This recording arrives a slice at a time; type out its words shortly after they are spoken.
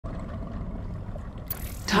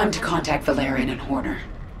Time to contact Valerian and Horner.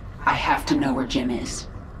 I have to know where Jim is.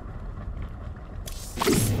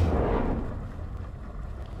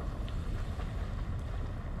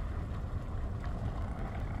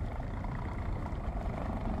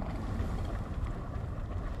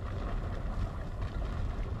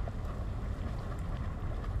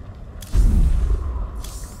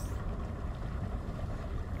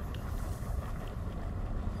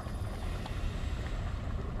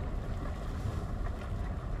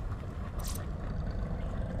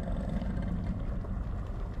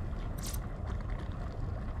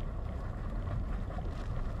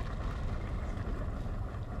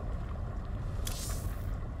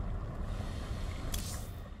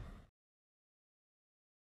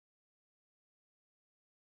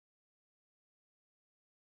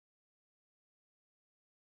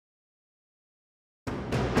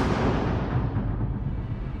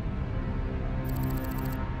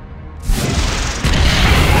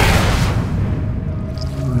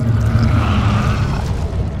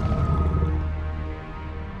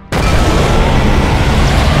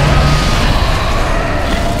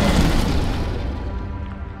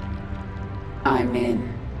 I'm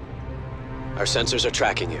in. Our sensors are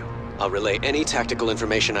tracking you. I'll relay any tactical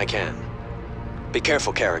information I can. Be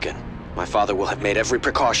careful, Kerrigan. My father will have made every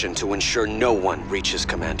precaution to ensure no one reaches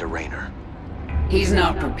Commander Raynor. He's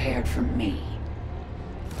not prepared for me.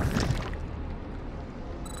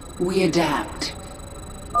 We adapt.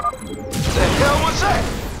 The hell was that?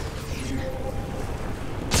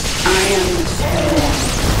 I am the Swarm.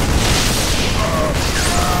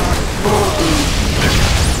 Boldly.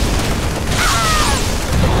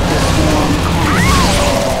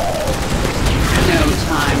 No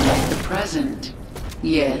time like the present.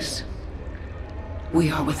 Yes.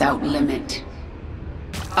 We are without limit.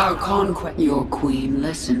 Our conquest. Your queen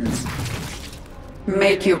listens.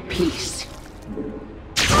 Make your peace.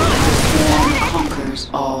 The swarm conquers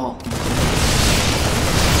all.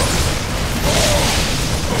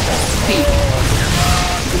 Speak.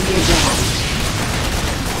 We adapt.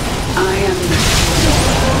 I am the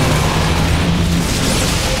swarm.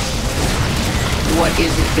 What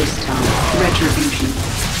is it this time? Retribution.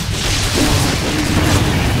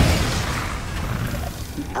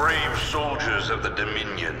 Brave soldiers of the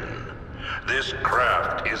Dominion, this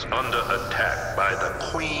craft is under attack by the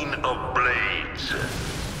Queen of Blades.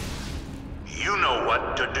 You know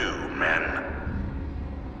what to do, men.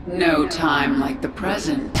 No time like the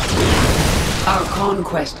present. Our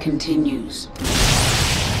conquest continues.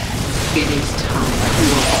 It is time for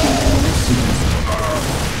your queen listens.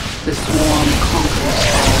 The swarm conquers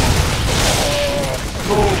all.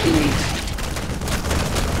 Boldly.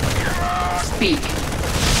 Speak.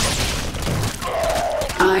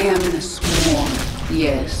 I am the swarm,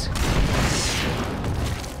 yes.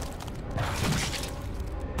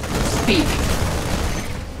 Speak.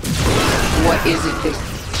 What is it this?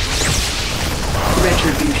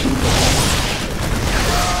 Retribution.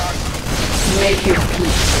 Make your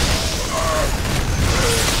peace.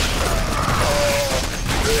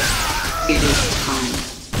 It is time.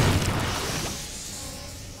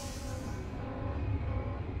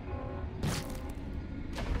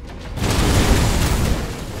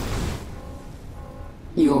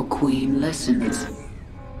 Your queen listens.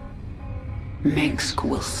 Mengsk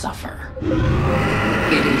will suffer.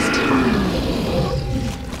 It is time.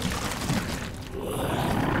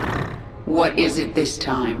 What is it this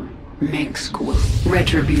time? Mengsk will...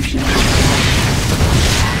 Retribution.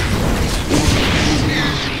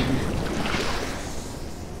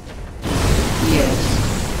 Yes.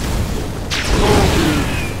 Boldly.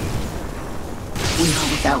 We are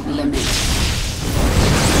without limit.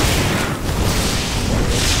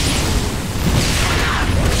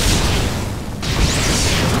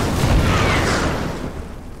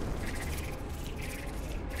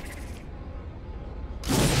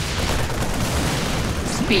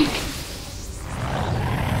 Speak.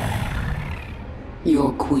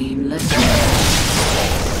 Your queen listens.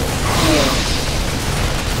 Yes.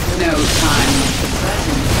 No time like the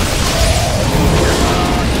present.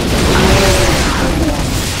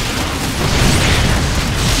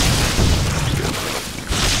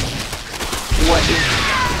 What is it?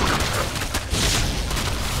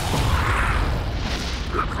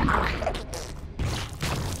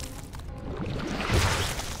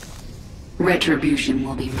 Retribution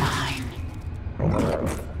will be mine.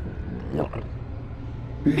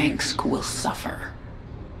 Mengsk will suffer.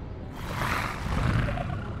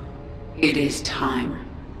 It is time.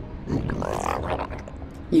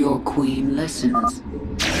 Your queen listens,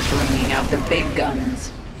 bringing out the big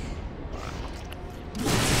guns.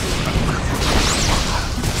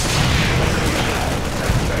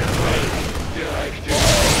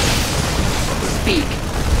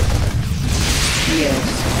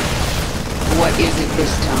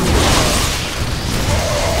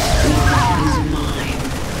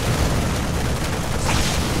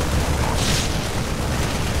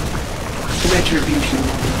 Retribution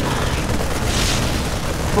will be mine.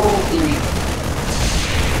 Boldly.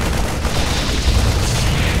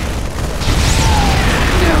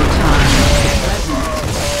 No time for the present.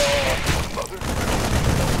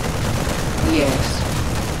 Yes.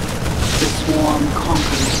 The swarm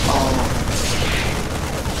conquers all.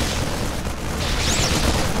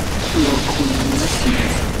 Your queen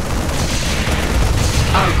listens.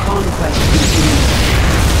 Our conquest continues.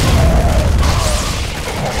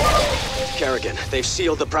 Kerrigan, they've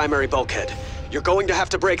sealed the primary bulkhead. You're going to have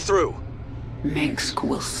to break through. Mengsk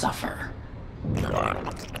will suffer.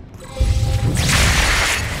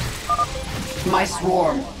 My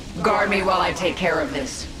swarm, guard me while I take care of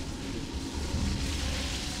this.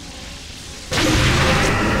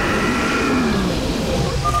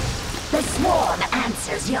 The swarm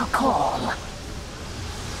answers your call.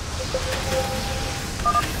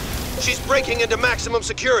 She's breaking into maximum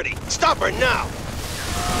security. Stop her now!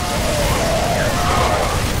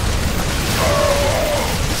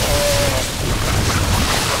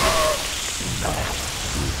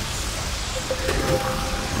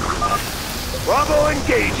 Bravo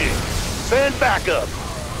engaging. Send backup.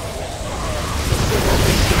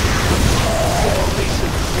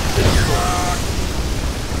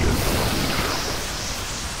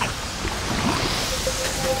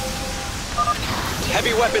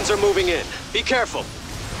 Heavy weapons are moving in. Be careful.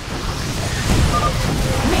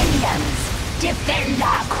 Minions, defend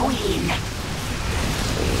our queen.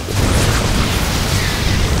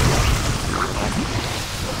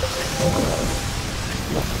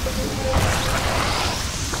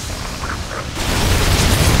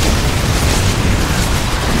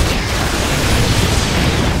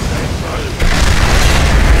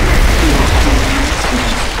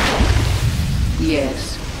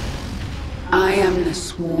 Yes. I am the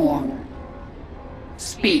swarm.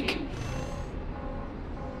 Speak.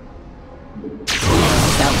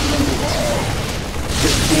 Without limit, the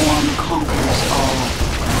swarm conquers all.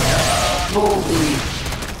 Boldly,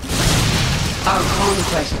 our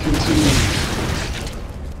conquest continues.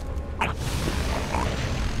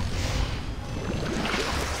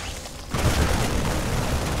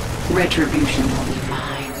 Retribution will be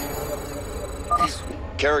mine. This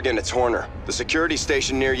Kerrigan, it's Horner. The security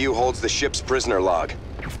station near you holds the ship's prisoner log.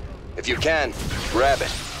 If you can, grab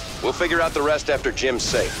it. We'll figure out the rest after Jim's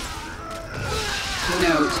safe.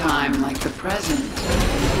 no time like the present.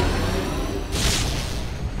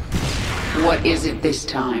 What is it this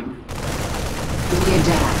time? We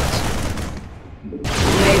adapt.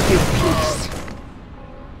 Make your peace.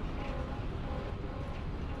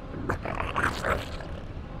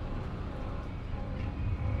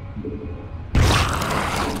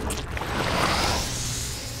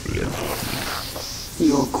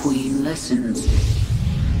 Your queen listens.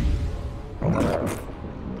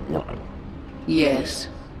 Yes,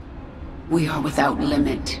 we are without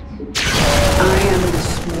limit. I am the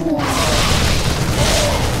swarm.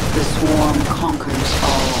 The swarm conquers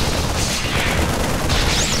all.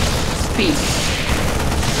 Speak.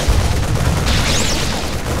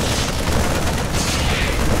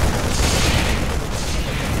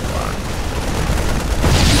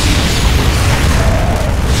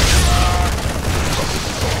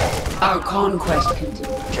 Our conquest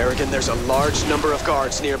continues. Kerrigan, there's a large number of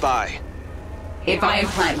guards nearby. If I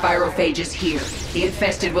implant virophages here, the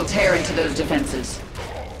infested will tear into those defenses.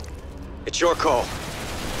 It's your call.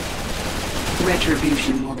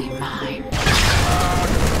 Retribution will be mine.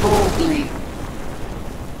 Boldly.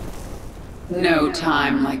 No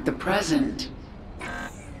time like the present.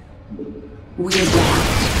 We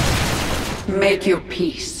adapt. Make your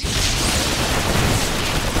peace.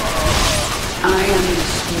 I am the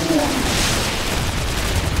swarm.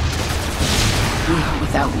 We are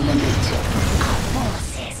without limit. Our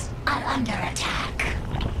forces are under attack.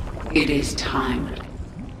 It is time.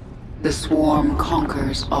 The swarm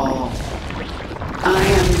conquers all. I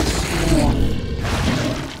am the swarm.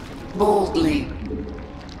 Boldly.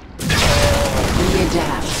 We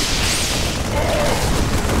adapt.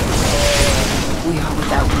 We are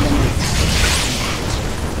without limit.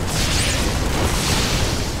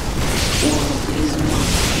 World is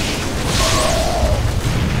mine.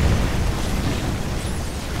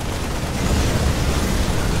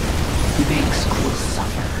 Mengsk will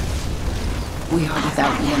suffer. We are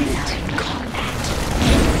without limit.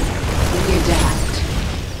 We adapt.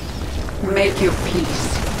 Make your peace.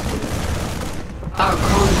 Our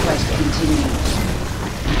conquest continues.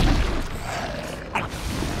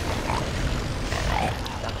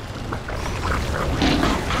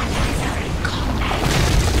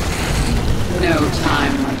 No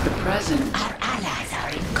time like the present. Our allies are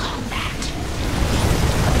in combat.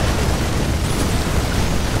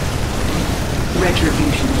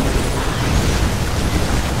 Retribution.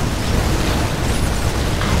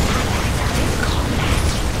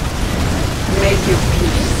 Make your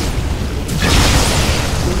peace.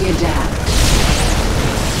 We adapt.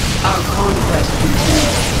 Our conquest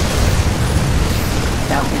continues.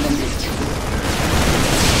 Without limit.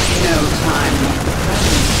 No time like the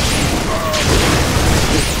present.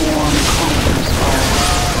 The swarm conquers all.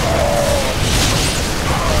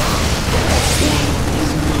 One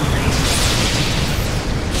is mine.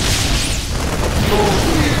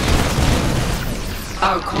 Boldly.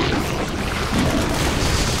 Our conquest.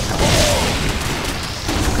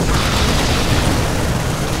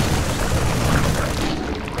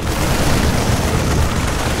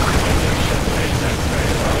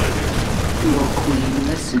 Your queen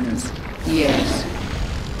listens. Yes.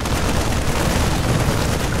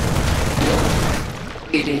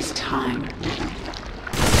 It is time.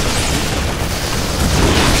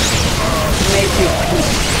 Make your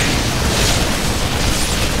peace.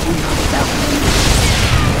 We are without limit.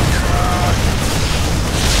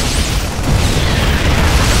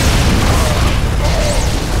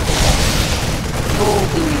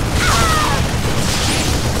 Boldly.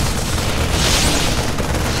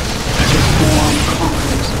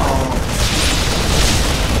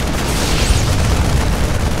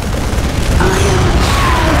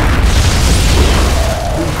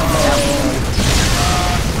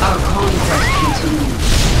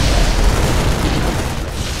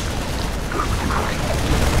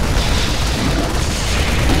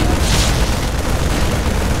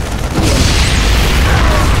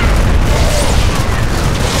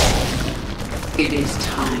 It is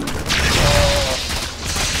time.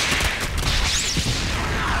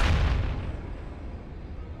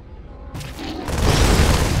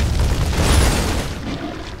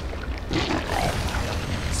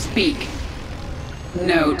 Speak.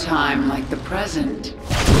 No time like the present.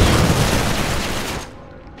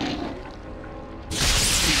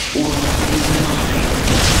 This world is mine.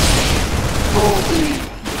 Boldly.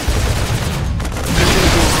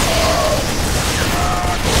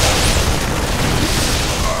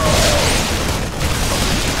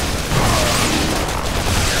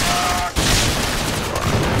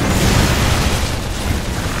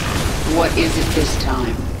 What is it this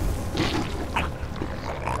time?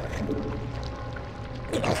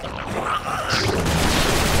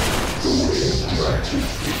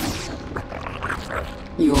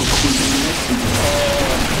 Your queen listens.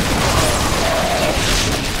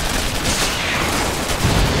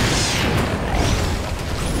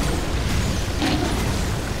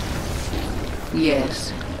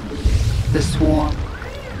 Yes. The swarm.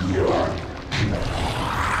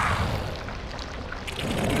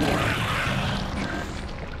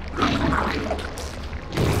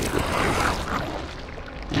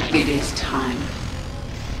 It is time.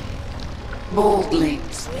 Boldly.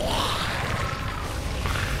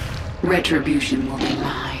 Retribution will be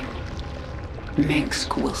mine.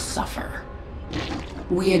 Minsk will suffer.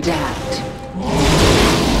 We adapt.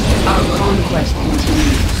 Our conquest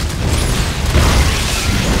continues.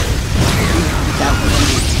 We are without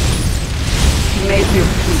limit. Make your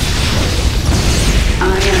peace. I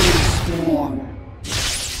am the swarm.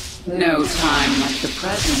 No time like the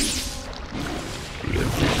present.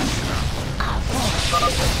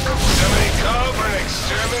 Somebody call for an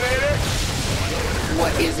exterminator?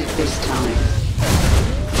 What is it this time?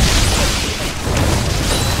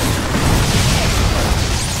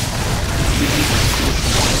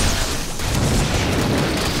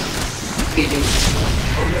 It is.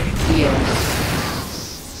 Yes.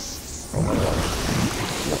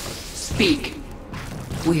 Speak.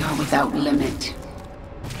 We are without limit.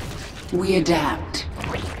 We adapt.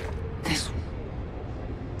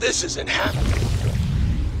 This isn't happening.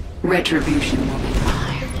 Retribution will be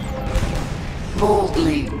mine.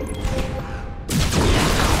 Boldly.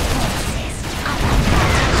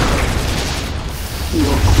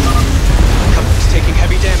 Your queen. Company's taking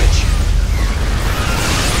heavy damage.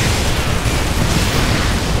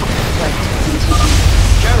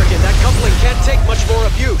 Kerrigan, that coupling can't take much more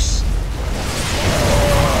abuse.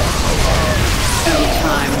 No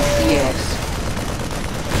time, yes.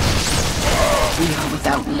 We are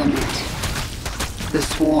without limit. The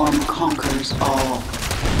swarm conquers all.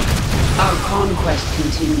 Our conquest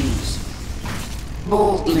continues.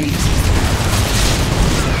 Boldly.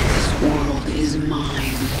 This world is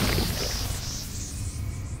mine.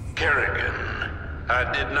 Kerrigan,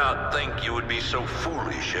 I did not think you would be so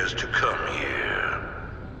foolish as to come here.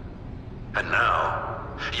 And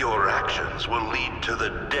now, your actions will lead to the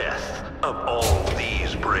death of all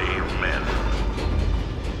these brave men.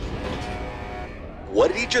 What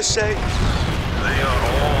did he just say? They are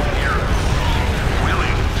all heroes,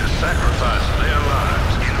 willing to sacrifice their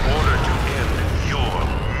lives in order to end your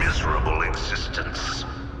miserable existence.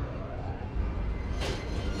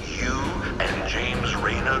 You and James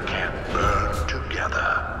Raynor can burn together.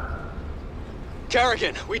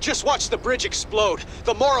 Kerrigan, we just watched the bridge explode.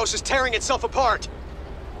 The Moros is tearing itself apart.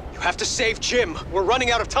 You have to save Jim. We're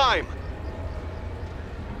running out of time.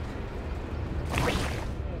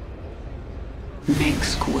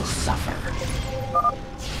 Mengsk will suffer.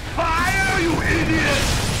 Fire, you idiot!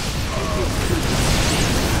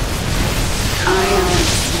 I am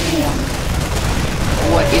sworn.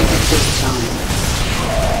 What is it this time?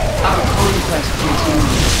 Our conquest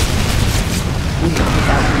continues. We are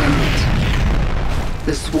without limit.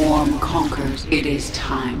 The swarm conquers. It is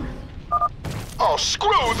time. Oh,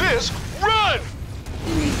 screw this! Run!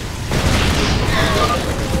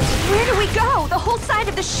 Where do we go? The whole side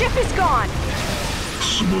of the ship is gone.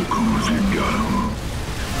 Smokers in gun.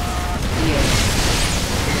 Yes.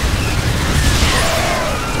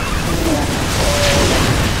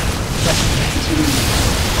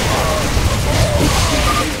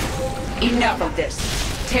 Enough of this.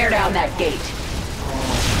 Tear down that gate.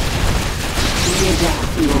 We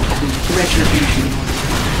adapt, Loki. Retribution.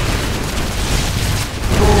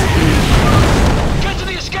 Get to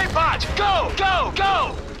the escape pods! Go! Go!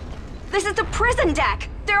 Go! This is the prison deck.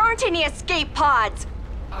 There aren't any escape pods.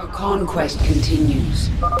 Our conquest continues.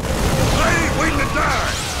 I ain't waiting to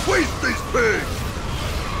die! Waste these pigs!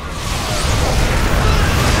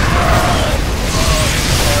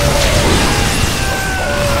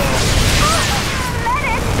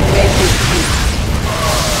 Make your peace.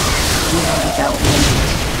 We are without limit.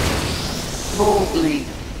 Boldly.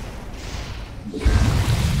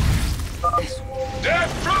 This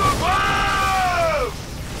Death from above!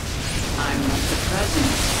 I'm not the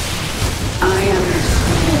present. I am the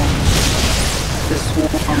swarm. The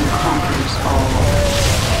swarm conquers all.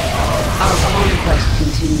 Our conquest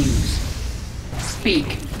continues. Speak.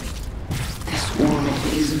 This world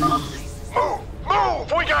is mine. Move! Move!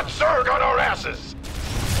 We got Zerg on our asses!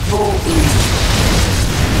 Boldly.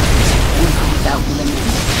 We are without limit.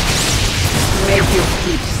 Make your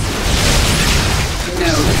peace.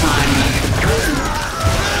 No time like the present.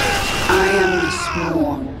 I am the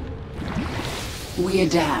swarm. We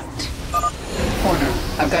adapt. Horner,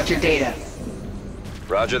 I've got your data.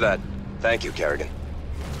 Roger that. Thank you, Kerrigan.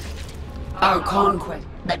 Our conquest.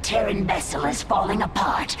 The Terran vessel is falling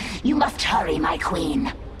apart. You must hurry, my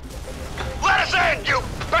queen. Let us in, you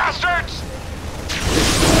bastards!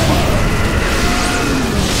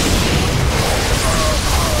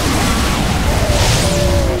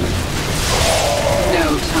 No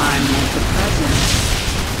time like the present.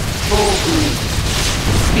 Boldly.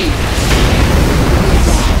 Speak.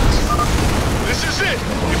 This is it!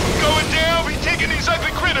 If we're going down, we're taking these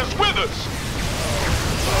ugly critters with us!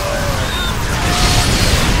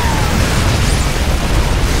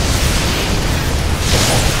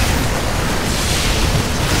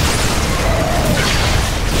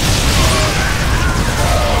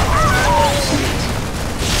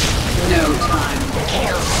 No time.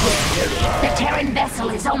 Kill swiftly. The Terran vessel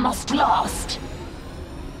is almost lost.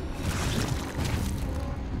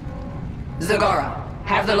 Zagara,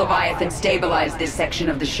 have the Leviathan stabilize this section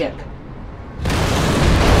of the ship.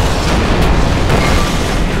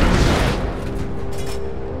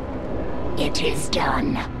 It is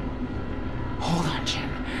done. Hold on, Jim.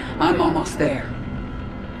 I'm almost there.